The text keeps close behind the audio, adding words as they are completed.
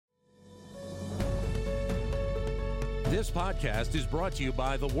This podcast is brought to you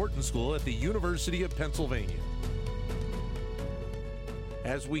by the Wharton School at the University of Pennsylvania.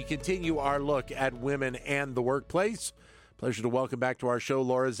 As we continue our look at women and the workplace, pleasure to welcome back to our show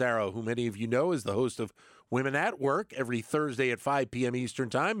Laura Zarrow, who many of you know is the host of Women at Work every Thursday at 5 p.m. Eastern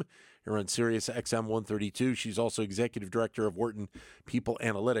Time here on Sirius XM 132. She's also executive director of Wharton People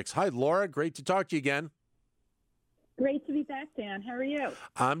Analytics. Hi, Laura. Great to talk to you again. Great to be back, Dan. How are you?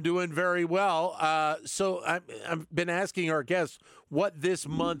 I'm doing very well. So I've been asking our guests what this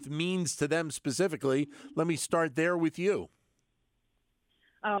month means to them specifically. Let me start there with you.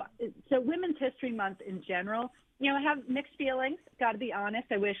 So Women's History Month in general, I have mixed feelings, got to be honest.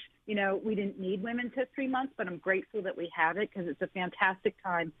 I wish, we didn't need Women's History Month, but I'm grateful that we have it because it's a fantastic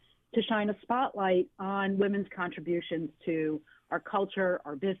time to shine a spotlight on women's contributions to our culture,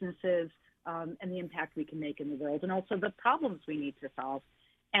 our businesses, and the impact we can make in the world, and also the problems we need to solve.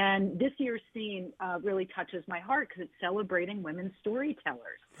 And this year's theme really touches my heart because it's celebrating women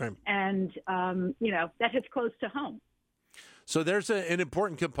storytellers. Right. And, that hits close to home. So there's an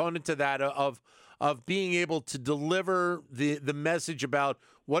important component to that of being able to deliver the message about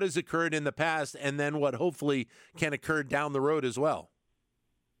what has occurred in the past and then what hopefully can occur down the road as well.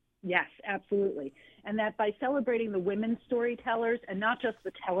 Yes, absolutely. And that by celebrating the women storytellers and not just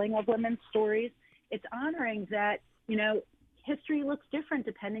the telling of women's stories, it's honoring that, history looks different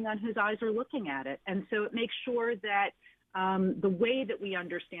depending on whose eyes are looking at it. And so it makes sure that the way that we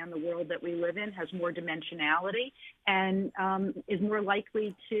understand the world that we live in has more dimensionality and is more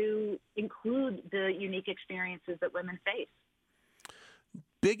likely to include the unique experiences that women face.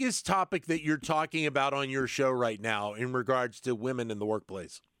 Biggest topic that you're talking about on your show right now in regards to women in the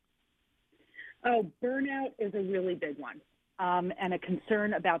workplace? Oh, burnout is a really big one, and a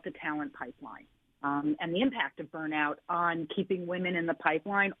concern about the talent pipeline and the impact of burnout on keeping women in the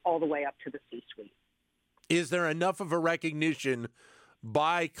pipeline all the way up to the C-suite. Is there enough of a recognition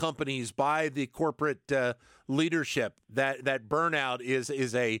by companies, by the corporate leadership that burnout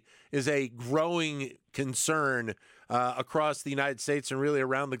is a growing concern across the United States and really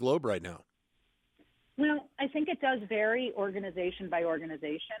around the globe right now? Well, I think it does vary organization by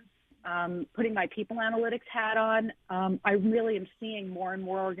organization. Putting my people analytics hat on, I really am seeing more and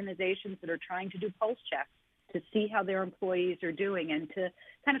more organizations that are trying to do pulse checks to see how their employees are doing and to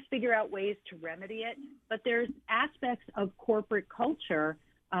kind of figure out ways to remedy it. But there's aspects of corporate culture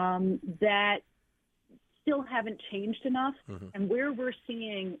that still haven't changed enough. Mm-hmm. And where we're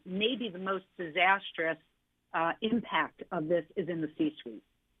seeing maybe the most disastrous impact of this is in the C-suite.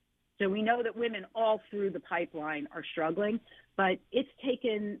 So we know that women all through the pipeline are struggling, but it's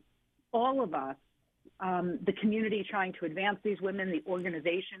taken all of us, the community trying to advance these women, the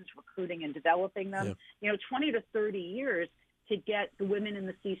organizations recruiting and developing them, 20 to 30 years to get the women in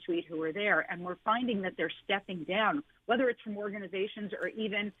the C-suite who are there. And we're finding that they're stepping down, whether it's from organizations or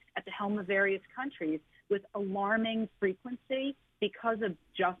even at the helm of various countries, with alarming frequency because of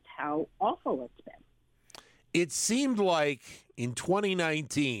just how awful it's been. It seemed like in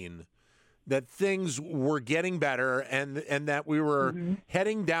 2019 that things were getting better and that we were mm-hmm.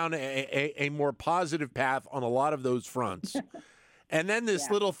 heading down a more positive path on a lot of those fronts. And then this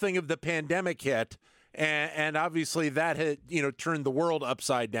little thing of the pandemic hit, and obviously that had, turned the world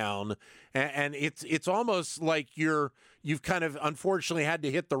upside down. And it's almost like you've kind of unfortunately had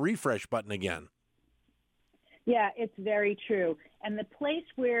to hit the refresh button again. Yeah, it's very true. And the place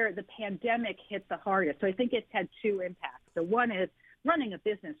where the pandemic hit the hardest, so I think it's had two impacts. So one is running a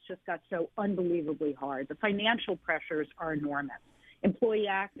business just got so unbelievably hard. The financial pressures are enormous. Employee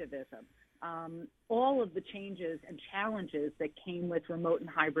activism, all of the changes and challenges that came with remote and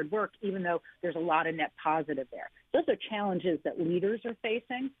hybrid work, even though there's a lot of net positive there. Those are challenges that leaders are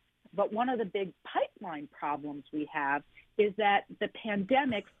facing. But one of the big pipeline problems we have is that the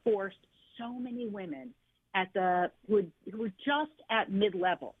pandemic forced so many women who were just at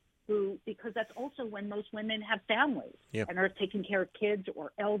mid-level, because that's also when most women have families and are taking care of kids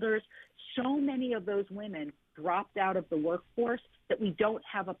or elders. So many of those women dropped out of the workforce that we don't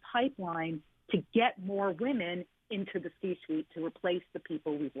have a pipeline to get more women into the C-suite to replace the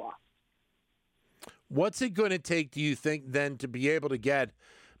people we've lost. What's it going to take, do you think, then, to be able to get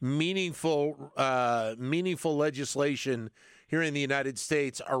meaningful legislation here in the United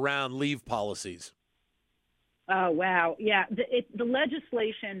States around leave policies? Oh, wow. Yeah, the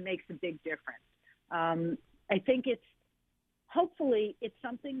legislation makes a big difference. I think hopefully it's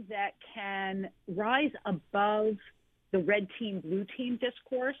something that can rise above the red team, blue team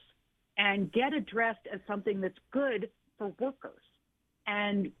discourse and get addressed as something that's good for workers.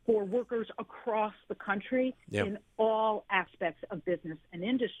 and for workers across the country in all aspects of business and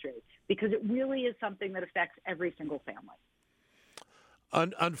industry, because it really is something that affects every single family.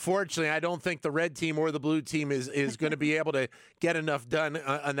 Unfortunately, I don't think the red team or the blue team is going to be able to get enough done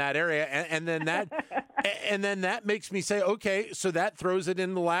on that area, and then that makes me say, okay, so that throws it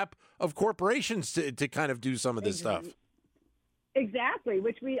in the lap of corporations to kind of do some of this stuff. Exactly,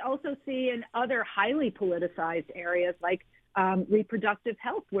 which we also see in other highly politicized areas like reproductive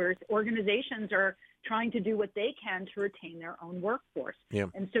health, where organizations are trying to do what they can to retain their own workforce. Yeah.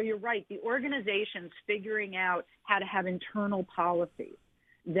 And so you're right, the organizations figuring out how to have internal policies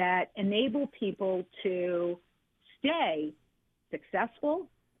that enable people to stay successful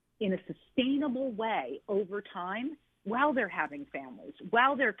in a sustainable way over time while they're having families,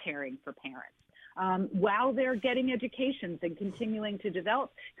 while they're caring for parents, while they're getting educations and continuing to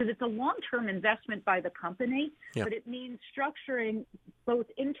develop, because it's a long-term investment by the company, but it means structuring both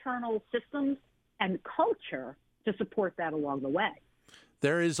internal systems and culture to support that along the way.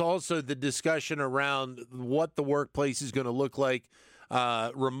 There is also the discussion around what the workplace is going to look like,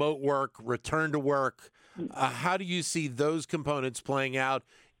 remote work, return to work. How do you see those components playing out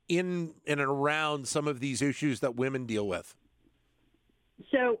in and around some of these issues that women deal with?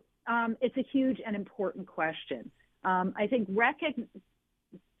 So it's a huge and important question. I think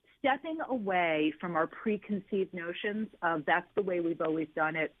stepping away from our preconceived notions of that's the way we've always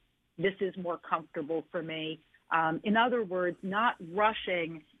done it, this is more comfortable for me. In other words, not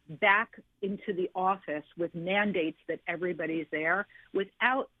rushing back into the office with mandates that everybody's there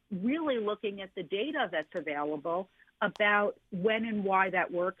without really looking at the data that's available about when and why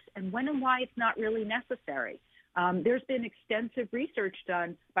that works and when and why it's not really necessary. There's been extensive research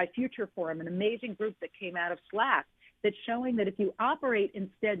done by Future Forum, an amazing group that came out of Slack, that's showing that if you operate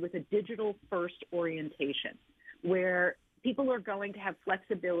instead with a digital-first orientation, where people are going to have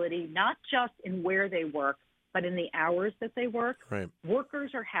flexibility not just in where they work, but in the hours that they work,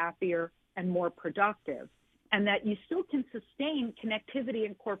 workers are happier and more productive, and that you still can sustain connectivity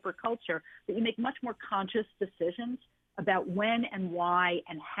in corporate culture, that you make much more conscious decisions about when and why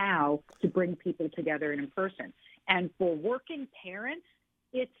and how to bring people together in person. And for working parents,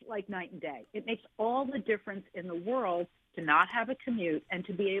 it's like night and day. It makes all the difference in the world to not have a commute and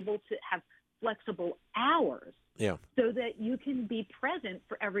to be able to have flexible hours so that you can be present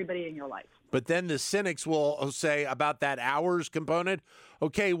for everybody in your life. But then the cynics will say about that hours component,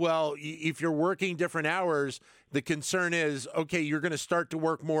 okay, well, if you're working different hours, the concern is, okay, you're going to start to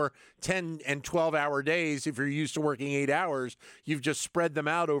work more 10 and 12-hour days. If you're used to working 8 hours, you've just spread them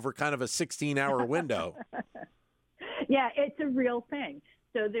out over kind of a 16-hour window. Yeah, it's a real thing.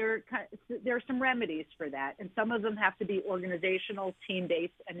 So there are some remedies for that, and some of them have to be organizational,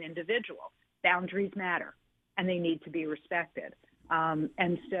 team-based, and individual. Boundaries matter, and they need to be respected.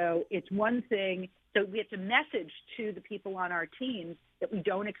 And so it's one thing. So we have to message to the people on our teams that we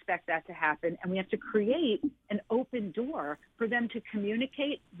don't expect that to happen, and we have to create an open door for them to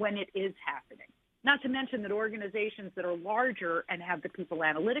communicate when it is happening. Not to mention that organizations that are larger and have the people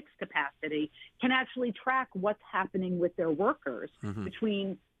analytics capacity can actually track what's happening with their workers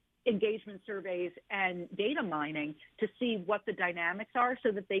between engagement surveys and data mining to see what the dynamics are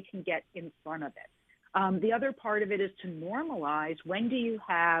so that they can get in front of it. The other part of it is to normalize when do you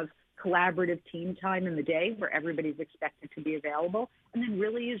have collaborative team time in the day where everybody's expected to be available, and then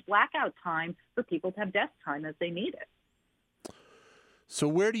really use blackout time for people to have desk time as they need it. So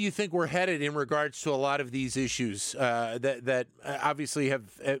where do you think we're headed in regards to a lot of these issues that obviously have,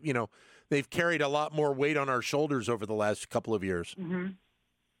 they've carried a lot more weight on our shoulders over the last couple of years?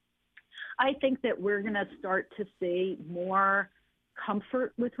 I think that we're going to start to see more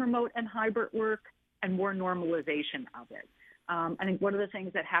comfort with remote and hybrid work and more normalization of it. I think one of the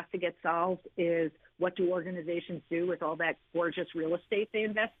things that has to get solved is what do organizations do with all that gorgeous real estate they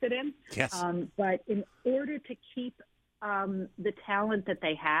invested in? Yes. But in order to keep the talent that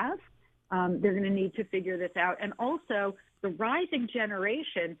they have, they're going to need to figure this out. And also, the rising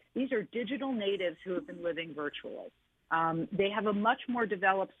generation, these are digital natives who have been living virtually. They have a much more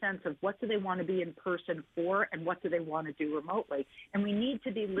developed sense of what do they want to be in person for and what do they want to do remotely. And we need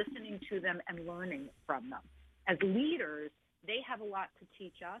to be listening to them and learning from them. As leaders, they have a lot to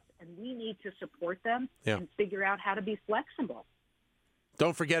teach us, and we need to support them and figure out how to be flexible.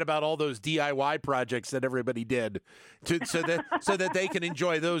 Don't forget about all those DIY projects that everybody did so that they can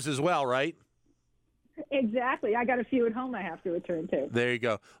enjoy those as well, right? Exactly. I got a few at home I have to return to. There you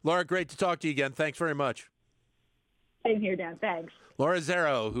go. Laura, great to talk to you again. Thanks very much. Same here, Dan. Thanks. Laura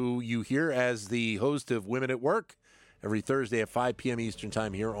Zero, who you hear as the host of Women at Work every Thursday at 5 p.m. Eastern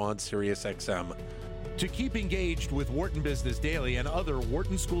Time here on SiriusXM. To keep engaged with Wharton Business Daily and other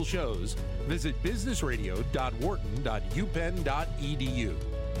Wharton School shows, visit businessradio.wharton.upenn.edu.